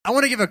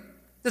want to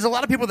there's a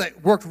lot of people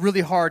that worked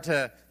really hard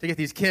to get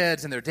these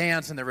kids and their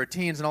dance and their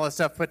routines and all this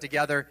stuff put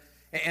together.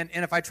 And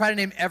if I try to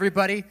name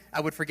everybody,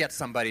 I would forget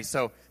somebody.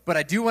 But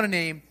I do want to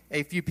name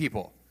a few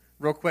people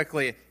real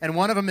quickly. And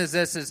one of them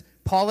is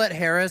Paulette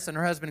Harris and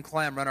her husband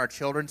Clem run our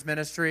children's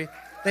ministry.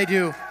 They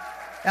do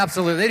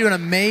an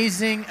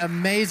amazing,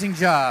 amazing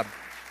job.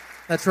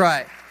 That's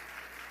right.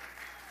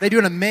 They do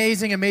an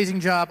amazing, amazing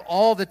job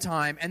all the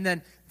time. And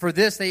then for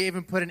this, they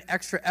even put an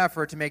extra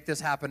effort to make this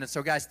happen. And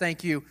so, guys,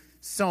 thank you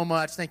so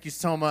much. Thank you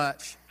so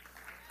much.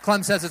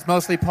 Clem says it's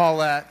mostly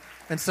Paulette.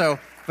 And so,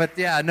 but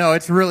yeah, no,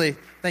 it's really,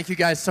 thank you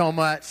guys so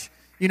much.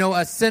 You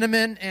know,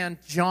 Cinnamon and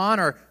John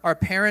are our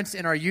parents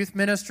in our youth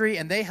ministry,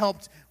 and they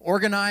helped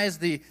organize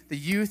the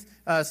youth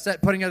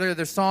putting together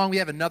their song. We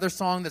have another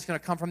song that's going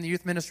to come from the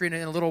youth ministry in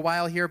a little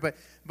while here, but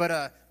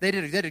they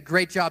did a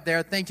great job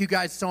there. Thank you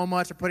guys so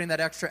much for putting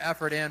that extra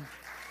effort in.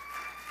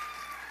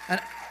 And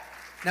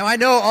now, I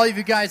know all of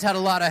you guys had a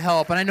lot of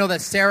help, and I know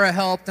that Sarah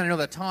helped, and I know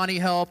that Tawny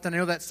helped, and I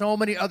know that so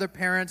many other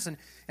parents and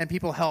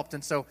people helped.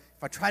 And so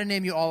if I try to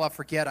name you all, I'll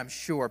forget, I'm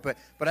sure. But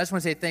I just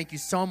want to say thank you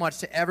so much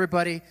to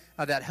everybody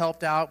that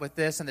helped out with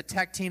this. And the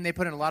tech team, they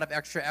put in a lot of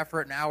extra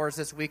effort and hours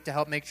this week to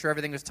help make sure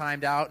everything was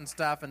timed out and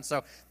stuff. And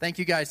so thank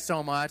you guys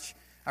so much.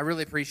 I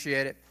really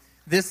appreciate it.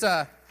 This,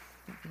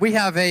 we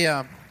have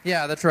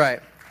yeah, that's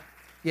right.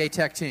 Yay,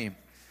 tech team.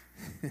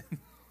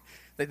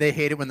 They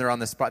hate it when they're on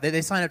the spot.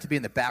 They sign up to be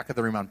in the back of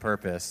the room on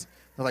purpose.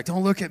 They're like,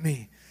 don't look at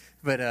me.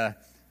 But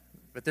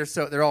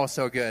they're all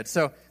so good.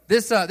 So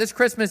this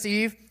Christmas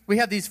Eve, we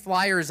have these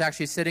flyers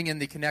actually sitting in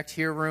the Connect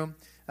Here room.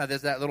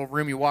 There's that little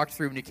room you walked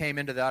through when you came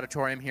into the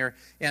auditorium here.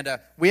 And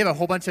we have a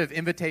whole bunch of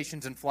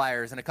invitations and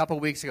flyers. And a couple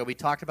of weeks ago, we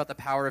talked about the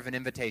power of an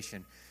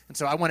invitation. And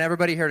so I want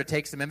everybody here to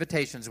take some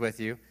invitations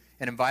with you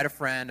and invite a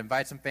friend,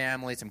 invite some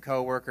family, some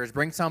coworkers,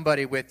 bring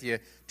somebody with you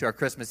to our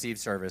Christmas Eve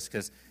service,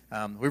 because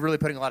we're really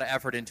putting a lot of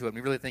effort into it, and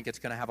we really think it's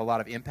going to have a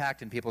lot of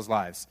impact in people's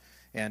lives,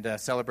 and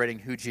celebrating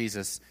who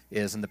Jesus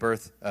is and the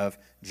birth of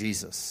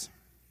Jesus.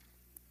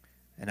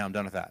 And now I'm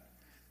done with that.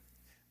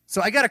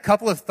 So I got a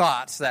couple of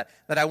thoughts that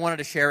I wanted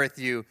to share with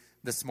you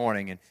this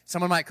morning, and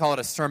someone might call it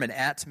a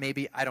sermonette,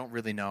 maybe, I don't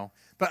really know.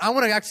 But I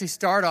want to actually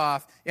start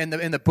off in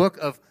the book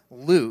of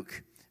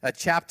Luke,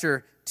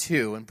 chapter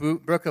 2. In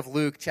book of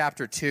Luke,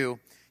 chapter 2,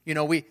 you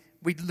know, we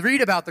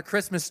read about the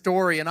Christmas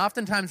story, and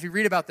oftentimes we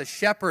read about the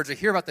shepherds or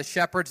hear about the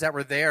shepherds that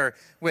were there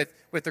with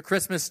the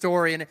Christmas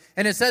story.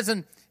 And it says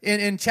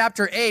in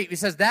chapter 8, it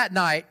says, that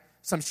night,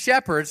 some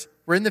shepherds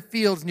were in the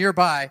fields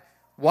nearby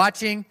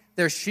watching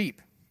their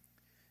sheep.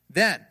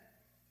 Then,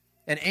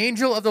 an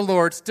angel of the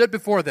Lord stood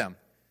before them.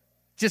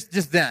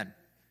 Just then.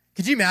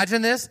 Could you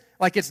imagine this?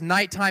 Like, it's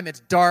nighttime, it's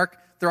dark.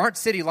 There aren't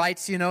city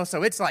lights, you know,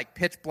 so it's like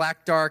pitch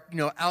black dark, you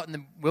know, out in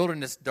the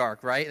wilderness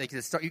dark, right? Like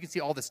you can see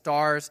all the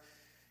stars.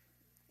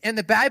 And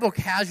the Bible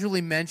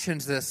casually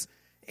mentions this,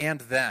 and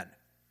then.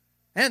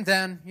 And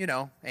then, you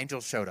know,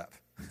 angels showed up.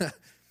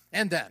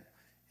 And then.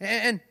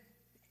 And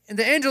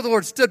the angel of the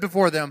Lord stood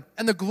before them,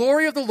 and the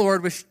glory of the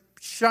Lord was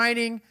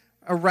shining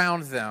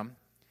around them,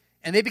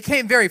 and they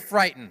became very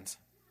frightened.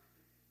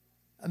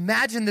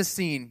 Imagine this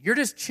scene. You're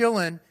just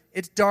chilling.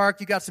 It's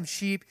dark. You got some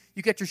sheep.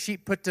 You get your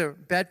sheep put to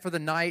bed for the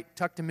night,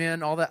 tucked them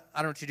in, all that. I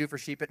don't know what you do for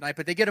sheep at night,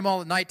 but they get them all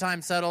at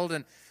nighttime settled,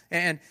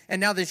 and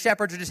now the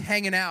shepherds are just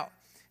hanging out.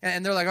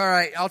 And they're like, all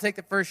right, I'll take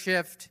the first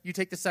shift. You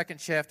take the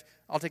second shift.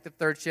 I'll take the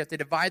third shift. They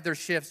divide their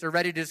shifts. They're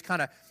ready to just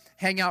kind of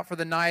hang out for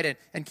the night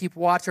and keep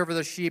watch over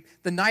the sheep.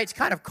 The night's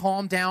kind of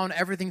calmed down.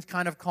 Everything's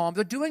kind of calm.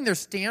 They're doing their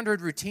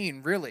standard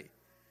routine, really.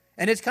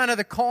 And it's kind of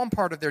the calm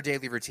part of their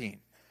daily routine.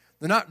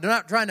 They're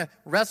not trying to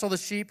wrestle the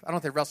sheep. I don't know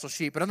if they wrestle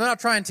sheep, but they're not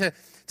trying to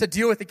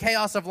deal with the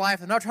chaos of life.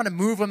 They're not trying to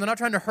move them. They're not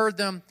trying to herd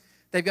them.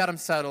 They've got them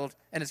settled,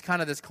 and it's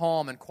kind of this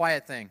calm and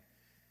quiet thing.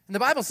 And the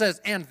Bible says,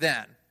 and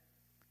then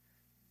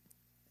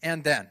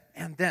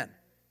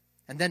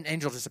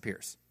angel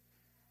disappears.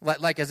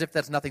 Like as if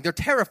that's nothing. They're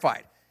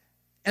terrified.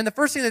 And the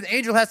first thing that the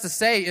angel has to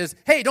say is,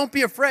 hey, don't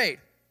be afraid.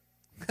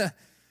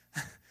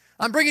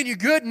 I'm bringing you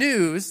good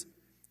news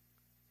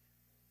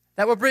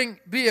that will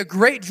be a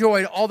great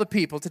joy to all the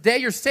people. Today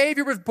your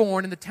Savior was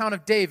born in the town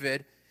of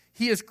David.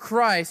 He is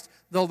Christ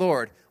the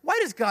Lord. Why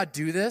does God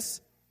do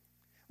this?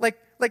 Like,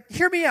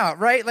 hear me out,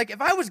 right? Like, if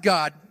I was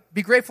God,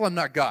 be grateful I'm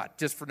not God,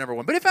 just for number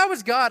one. But if I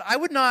was God, I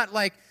would not,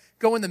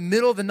 go in the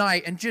middle of the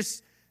night and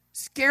just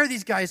scare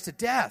these guys to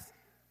death.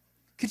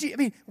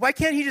 Why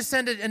can't he just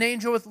send an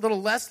angel with a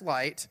little less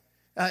light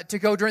to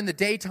go during the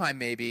daytime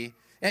maybe,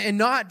 and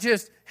not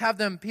just have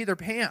them pee their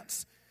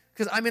pants?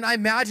 Because, I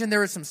imagine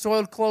there is some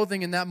soiled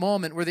clothing in that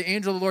moment where the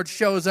angel of the Lord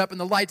shows up and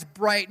the light's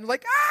bright and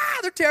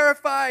they're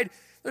terrified.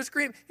 They're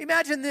screaming.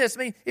 Imagine this.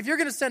 If you're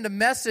going to send a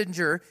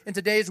messenger in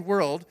today's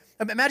world,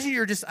 imagine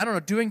you're just,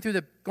 going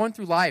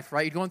through life,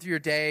 right? You're going through your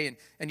day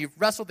and you've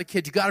wrestled the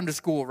kids. You got them to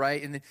school,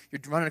 right? And then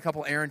you're running a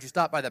couple errands. You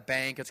stop by the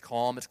bank. It's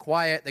calm. It's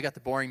quiet. They got the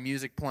boring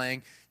music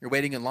playing. You're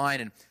waiting in line,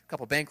 and a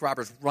couple bank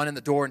robbers run in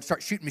the door and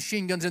start shooting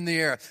machine guns in the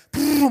air.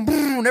 Boom,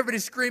 boom, and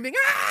everybody's screaming,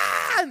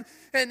 ah!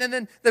 And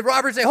then the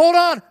robbers say, hold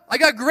on, I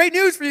got great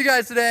news for you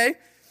guys today.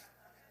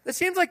 That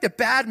seems like the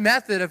bad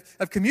method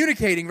of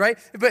communicating, right?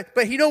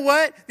 But you know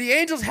what? The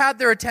angels had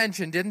their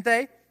attention, didn't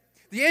they?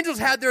 The angels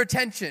had their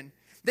attention.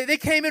 They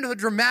came in with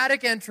a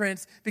dramatic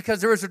entrance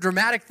because there was a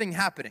dramatic thing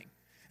happening.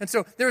 And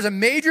so there was a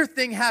major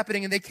thing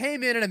happening, and they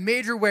came in a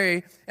major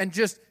way and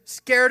just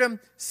scared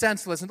them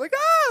senseless. And like,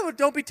 oh,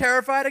 don't be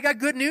terrified. I got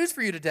good news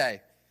for you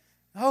today.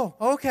 Oh,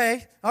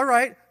 okay. All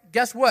right.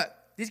 Guess what?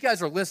 These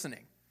guys are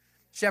listening.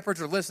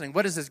 Shepherds are listening.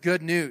 What is this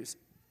good news?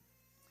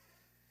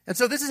 And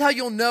so this is how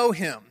you'll know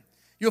him.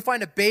 You'll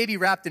find a baby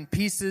wrapped in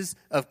pieces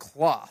of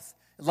cloth,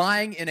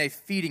 lying in a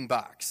feeding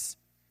box.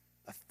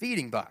 A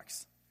feeding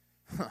box.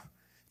 Huh.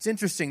 It's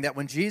interesting that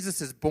when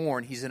Jesus is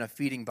born, he's in a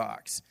feeding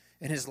box.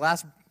 In his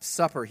last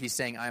supper, he's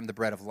saying, I am the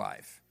bread of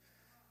life.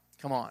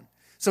 Come on.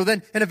 So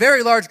then, in a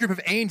very large group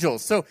of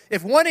angels. So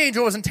if one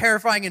angel wasn't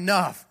terrifying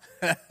enough,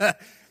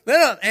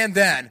 and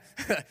then,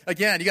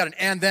 again, you got an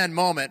and then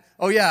moment.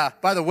 Oh yeah,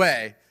 by the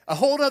way, a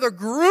whole other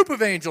group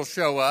of angels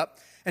show up.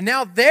 And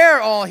now they're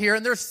all here,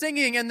 and they're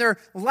singing, and they're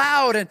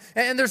loud, and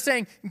they're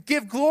saying,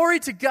 give glory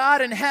to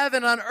God in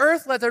heaven. On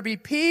earth, let there be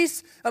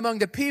peace among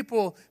the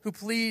people who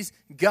please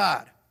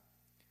God.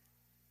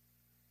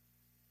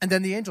 And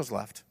then the angels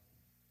left.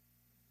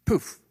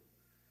 Poof.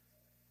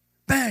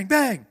 Bang,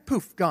 bang,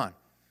 poof, gone.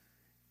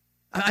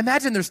 I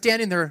imagine they're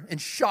standing there in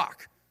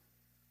shock.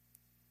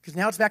 Because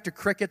now it's back to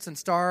crickets and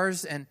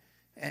stars, and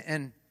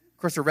of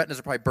course their retinas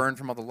are probably burned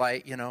from all the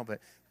light,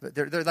 but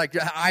they're like,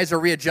 eyes are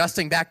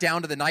readjusting back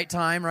down to the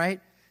nighttime, right?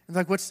 And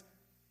like,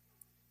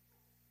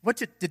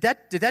 did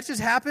that just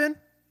happen?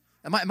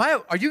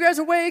 Are you guys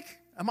awake?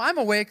 I'm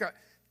awake.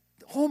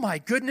 Oh my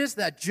goodness,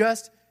 that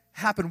just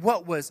happened.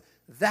 What was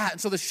that?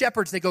 And so the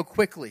shepherds, they go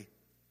quickly.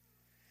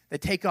 They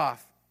take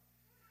off.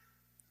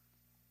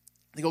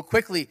 They go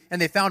quickly,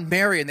 and they found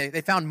Mary, and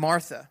they found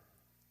Martha.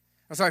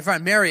 I'm sorry,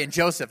 found Mary and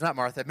Joseph, not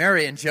Martha.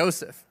 Mary and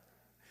Joseph.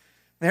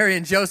 Mary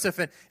and Joseph,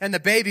 and the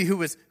baby who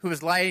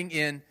was lying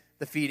in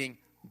the feeding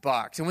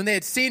box. And when they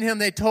had seen him,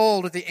 they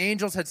told what the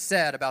angels had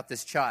said about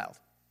this child.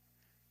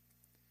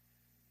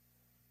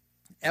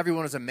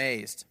 Everyone was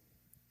amazed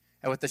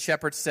at what the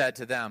shepherds said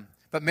to them.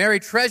 But Mary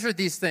treasured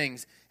these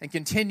things and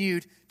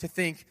continued to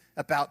think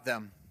about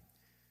them.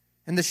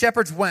 And the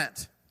shepherds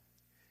went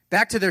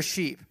back to their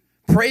sheep,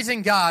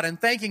 praising God and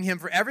thanking him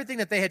for everything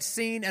that they had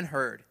seen and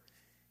heard.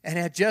 And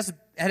it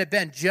had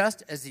been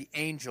just as the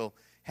angel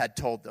had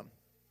told them.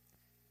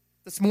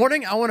 This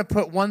morning, I want to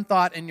put one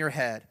thought in your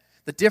head: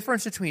 the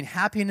difference between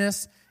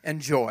happiness and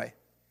joy.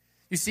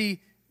 You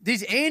see,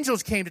 these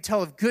angels came to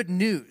tell of good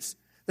news,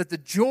 that the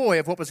joy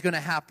of what was going to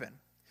happen,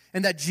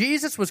 and that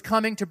Jesus was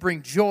coming to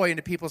bring joy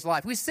into people's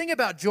life. We sing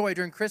about joy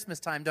during Christmas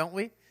time, don't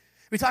we?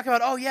 We talk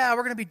about, oh yeah,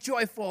 we're going to be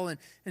joyful and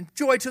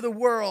joy to the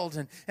world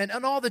and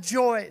all the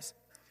joys.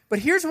 But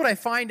here's what I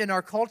find in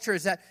our culture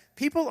is that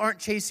people aren't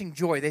chasing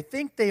joy. They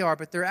think they are,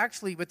 but they're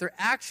actually, with their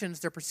actions,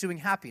 they're pursuing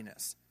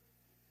happiness.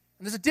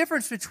 And there's a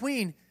difference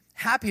between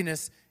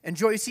happiness and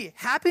joy. You see,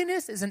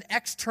 happiness is an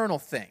external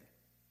thing.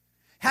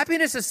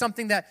 Happiness is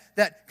something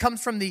that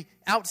comes from the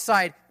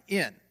outside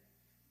in.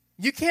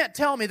 You can't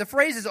tell me, the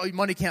phrase is, oh,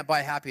 money can't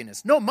buy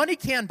happiness. No, money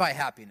can buy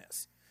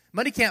happiness.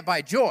 Money can't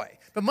buy joy,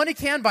 but money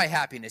can buy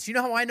happiness. You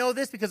know how I know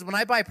this? Because when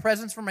I buy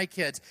presents for my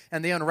kids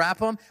and they unwrap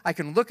them, I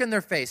can look in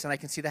their face and I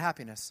can see the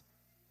happiness.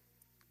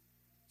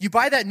 You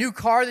buy that new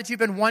car that you've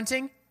been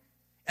wanting,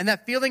 and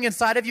that feeling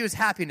inside of you is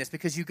happiness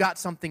because you got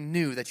something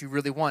new that you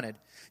really wanted.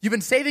 You've been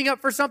saving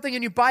up for something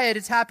and you buy it,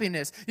 it's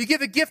happiness. You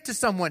give a gift to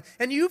someone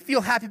and you feel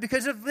happy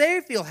because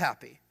they feel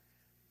happy.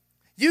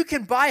 You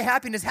can buy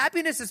happiness.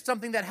 Happiness is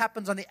something that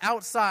happens on the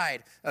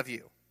outside of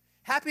you.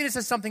 Happiness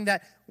is something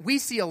that we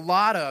see a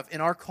lot of in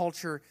our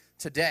culture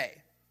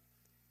today.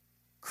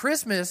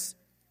 Christmas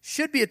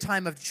should be a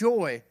time of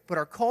joy, but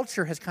our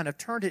culture has kind of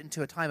turned it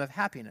into a time of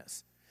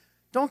happiness.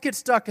 Don't get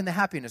stuck in the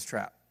happiness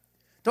trap.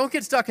 Don't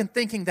get stuck in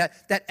thinking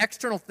that that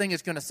external thing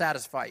is going to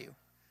satisfy you.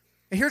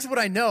 And here's what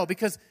I know,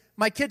 because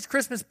my kids'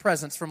 Christmas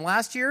presents from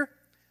last year,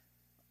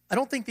 I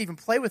don't think they even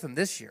play with them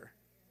this year,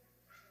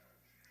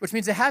 which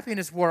means the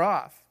happiness wore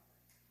off.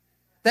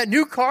 That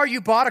new car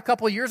you bought a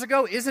couple years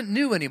ago isn't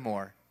new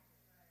anymore.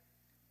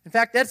 In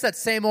fact, that's that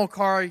same old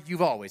car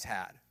you've always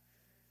had.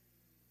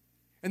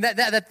 And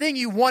that thing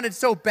you wanted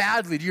so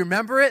badly, do you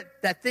remember it?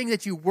 That thing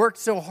that you worked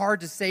so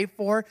hard to save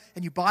for,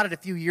 and you bought it a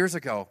few years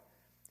ago.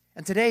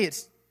 And today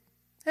it's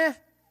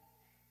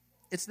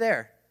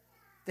there.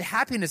 The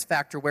happiness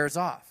factor wears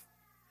off.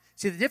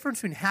 See, the difference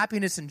between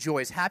happiness and joy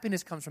is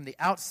happiness comes from the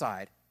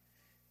outside,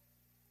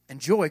 and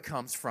joy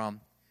comes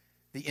from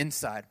the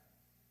inside.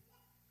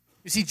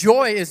 You see,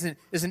 joy is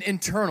an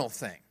internal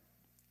thing.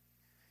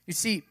 You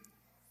see,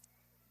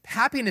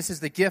 happiness is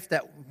the gift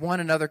that one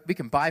another, we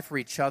can buy for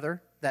each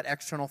other, that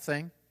external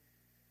thing.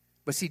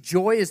 But see,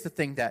 joy is the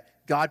thing that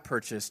God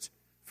purchased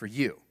for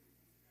you.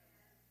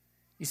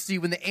 You see,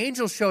 when the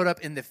angels showed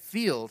up in the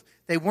field,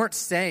 they weren't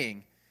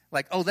saying,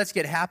 like, oh, let's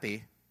get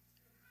happy.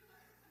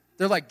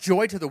 They're like,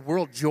 joy to the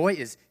world. Joy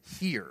is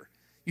here.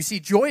 You see,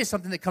 joy is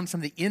something that comes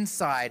from the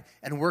inside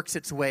and works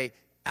its way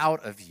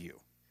out of you.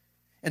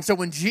 And so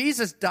when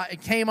Jesus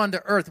came onto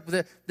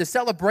earth, the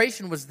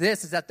celebration was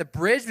this, is that the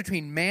bridge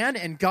between man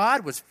and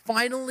God was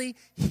finally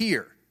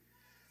here.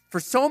 For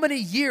so many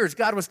years,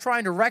 God was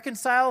trying to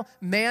reconcile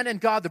man and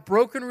God, the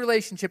broken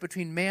relationship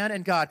between man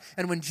and God.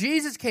 And when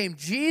Jesus came,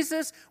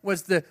 Jesus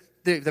was the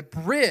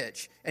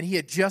bridge, and he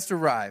had just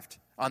arrived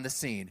on the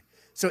scene.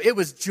 So it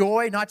was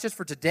joy, not just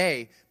for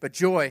today, but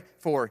joy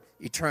for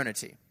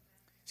eternity.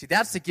 See,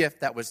 that's the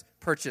gift that was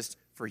purchased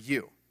for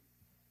you.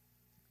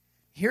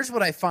 Here's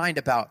what I find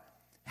about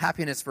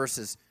happiness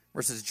versus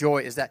joy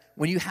is that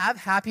when you have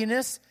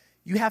happiness,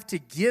 you have to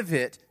give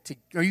it to,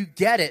 or you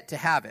get it to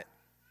have it.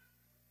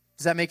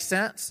 Does that make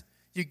sense?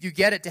 You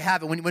get it to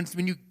have it.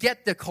 When you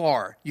get the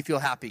car, you feel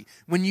happy.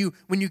 When you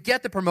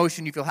get the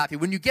promotion, you feel happy.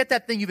 When you get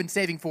that thing you've been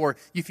saving for,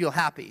 you feel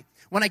happy.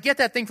 When I get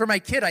that thing for my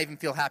kid, I even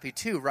feel happy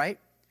too, right?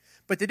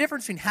 But the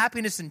difference between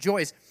happiness and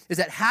joy is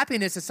that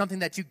happiness is something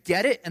that you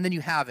get it and then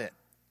you have it.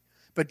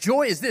 But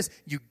joy is this,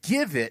 you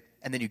give it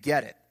and then you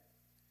get it.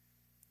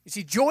 You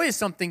see, joy is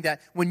something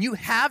that when you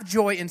have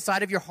joy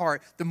inside of your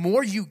heart, the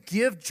more you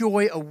give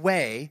joy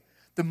away,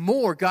 the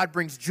more God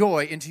brings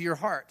joy into your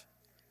heart.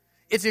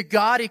 It's a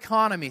God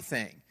economy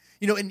thing.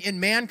 You know, in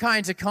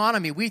mankind's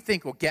economy, we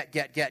think, well, get.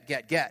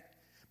 But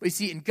you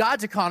see, in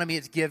God's economy,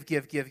 it's give.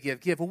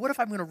 Well, what if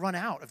I'm going to run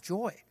out of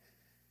joy?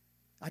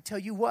 I tell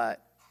you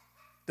what,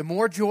 the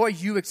more joy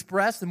you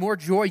express, the more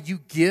joy you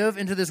give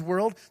into this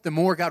world, the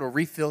more God will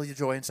refill the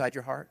joy inside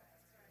your heart.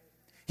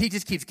 He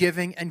just keeps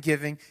giving and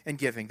giving and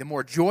giving. The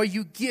more joy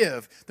you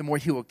give, the more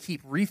he will keep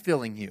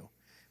refilling you.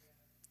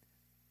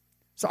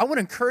 So I want to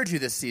encourage you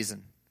this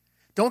season.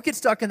 Don't get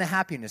stuck in the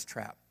happiness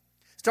trap.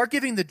 Start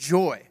giving the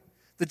joy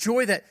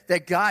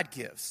that God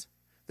gives,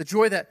 the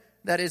joy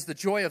that is the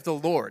joy of the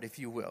Lord, if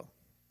you will.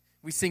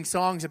 We sing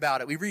songs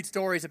about it. We read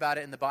stories about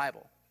it in the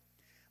Bible.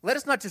 Let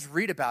us not just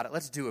read about it.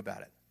 Let's do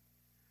about it.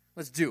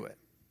 Let's do it.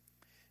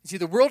 You see,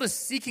 the world is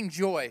seeking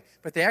joy,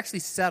 but they actually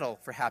settle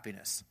for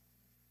happiness.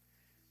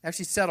 They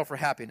actually settle for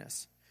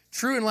happiness.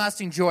 True and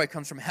lasting joy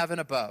comes from heaven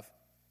above.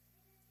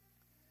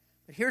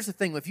 But here's the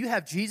thing. If you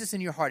have Jesus in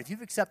your heart, if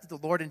you've accepted the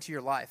Lord into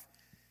your life,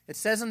 it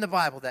says in the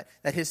Bible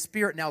that his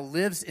Spirit now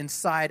lives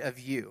inside of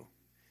you,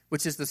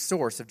 which is the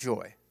source of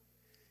joy.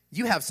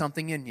 You have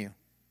something in you.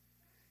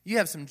 You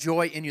have some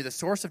joy in you. The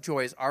source of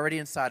joy is already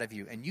inside of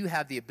you, and you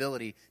have the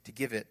ability to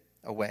give it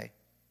away.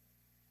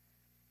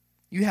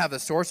 You have a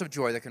source of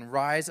joy that can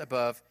rise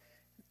above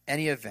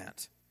any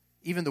event,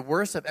 even the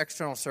worst of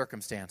external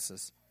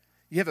circumstances.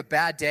 You have a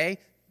bad day,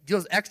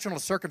 those external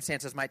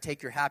circumstances might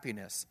take your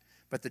happiness,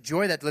 but the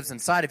joy that lives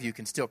inside of you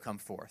can still come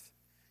forth.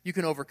 You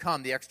can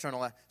overcome the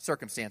external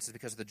circumstances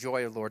because of the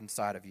joy of the Lord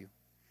inside of you.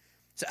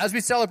 So as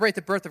we celebrate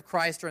the birth of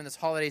Christ during this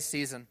holiday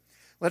season,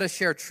 let us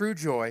share true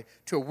joy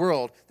to a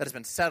world that has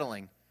been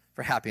settling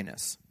for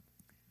happiness.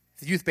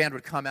 If the youth band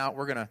would come out,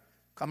 we're going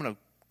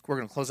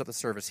to close up the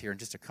service here in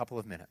just a couple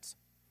of minutes.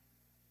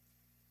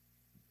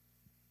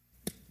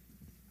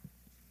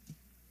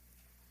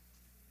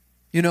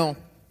 You know,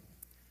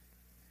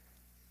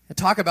 and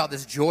talk about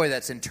this joy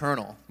that's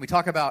internal. We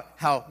talk about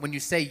how when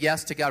you say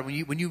yes to God, when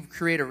you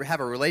have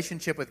a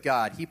relationship with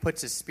God, he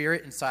puts his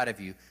Spirit inside of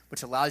you,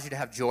 which allows you to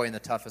have joy in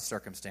the toughest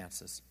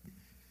circumstances.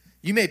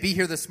 You may be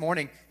here this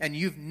morning and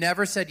you've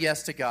never said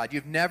yes to God.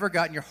 You've never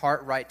gotten your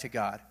heart right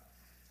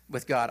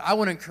with God. I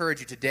want to encourage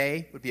you,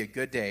 today would be a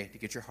good day to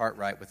get your heart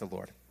right with the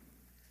Lord.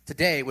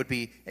 Today would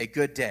be a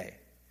good day.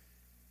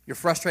 You're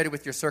frustrated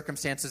with your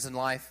circumstances in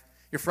life.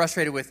 You're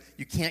frustrated with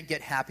you can't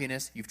get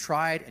happiness. You've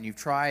tried and you've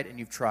tried and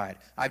you've tried.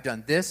 I've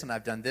done this and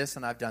I've done this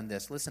and I've done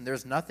this. Listen,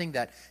 there's nothing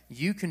that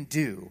you can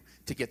do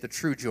to get the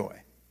true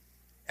joy.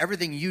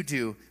 Everything you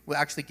do will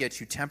actually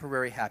get you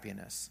temporary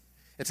happiness.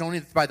 It's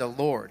only by the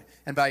Lord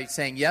and by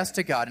saying yes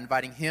to God,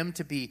 inviting him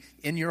to be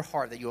in your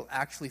heart, that you will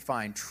actually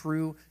find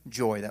true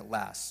joy that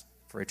lasts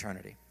for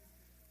eternity.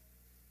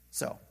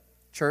 So,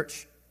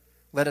 church,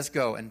 let us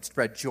go and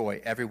spread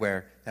joy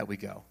everywhere that we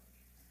go.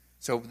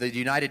 So the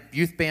United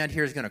Youth Band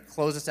here is going to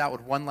close us out with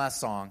one last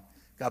song.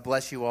 God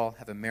bless you all.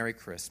 Have a Merry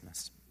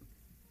Christmas.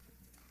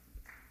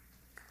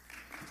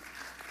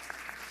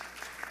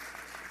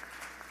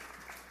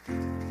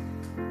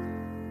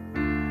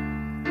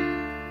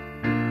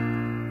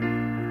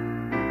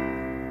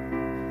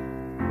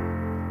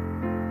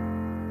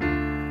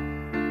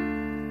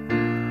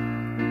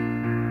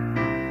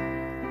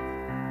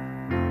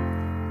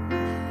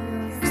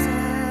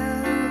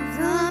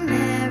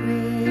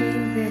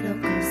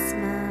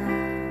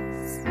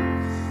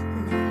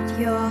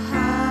 Your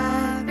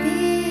heart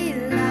be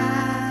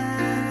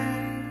light.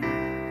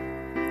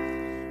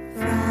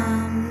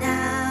 From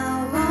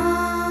now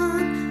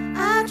on,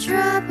 our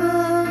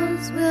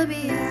troubles will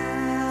be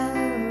out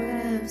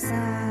of sight.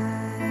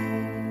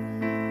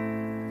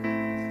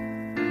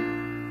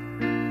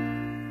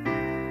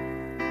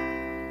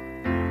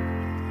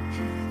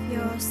 Have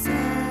yourself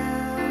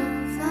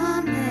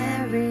a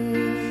merry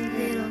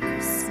little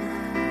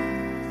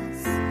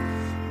Christmas.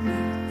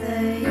 Meet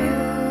the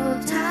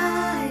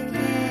Yuletide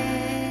gay.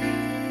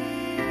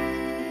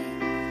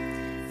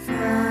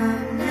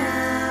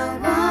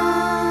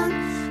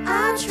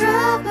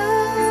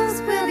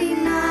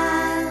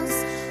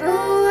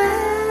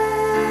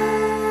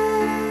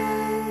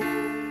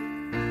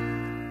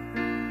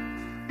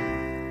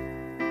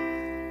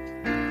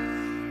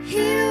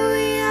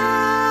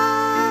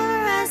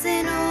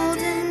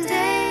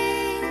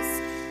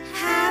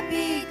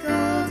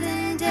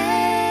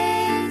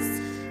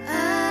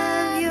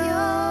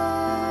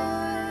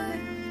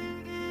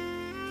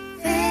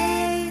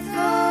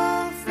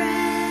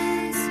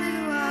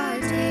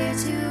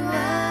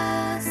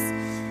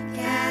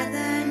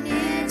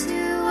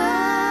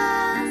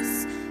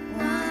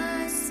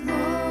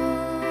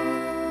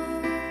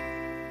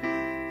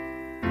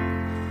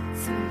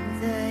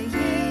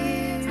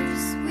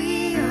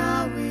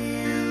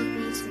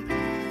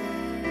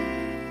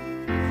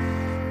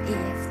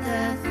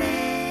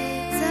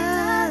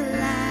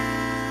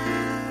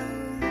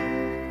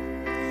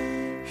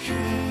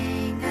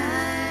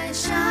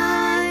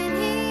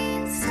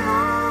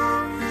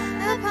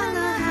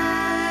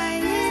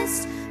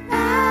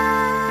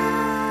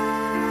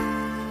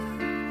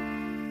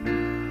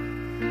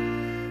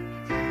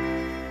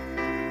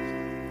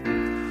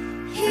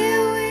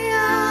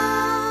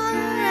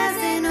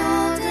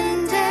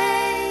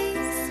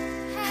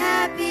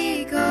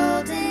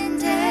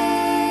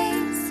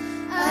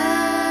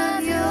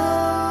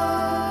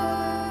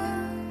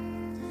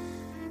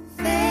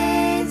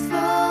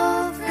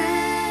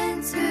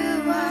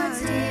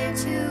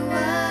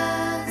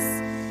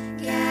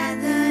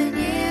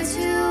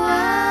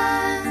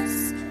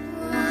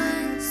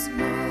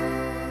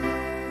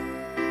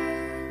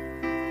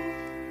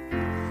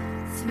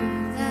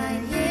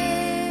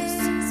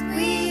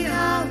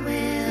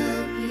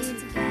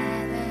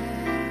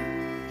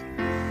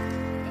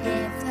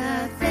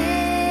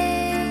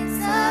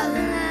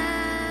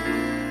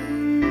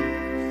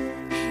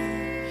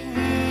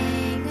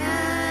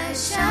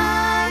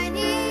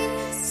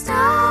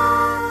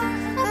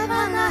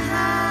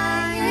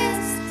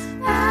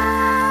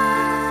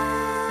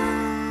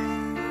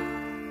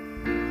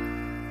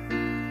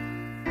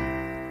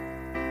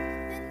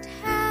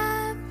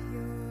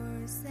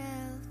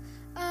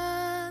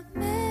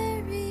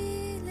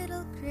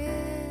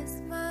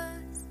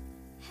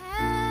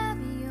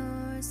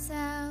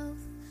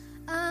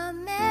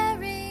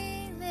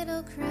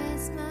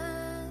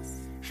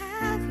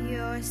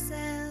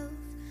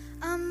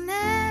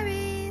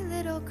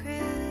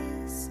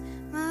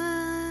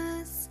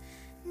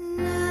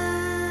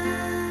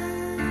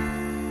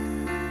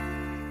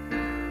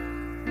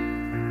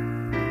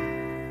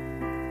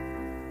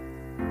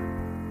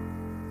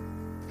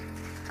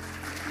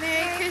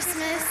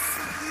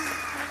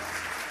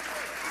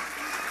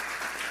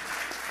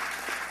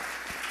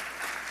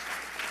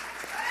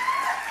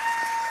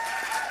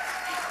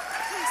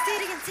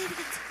 Say it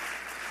again.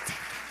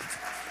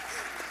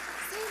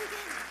 Say it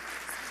again.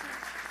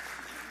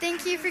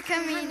 Thank you for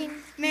coming.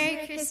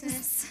 Merry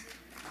Christmas.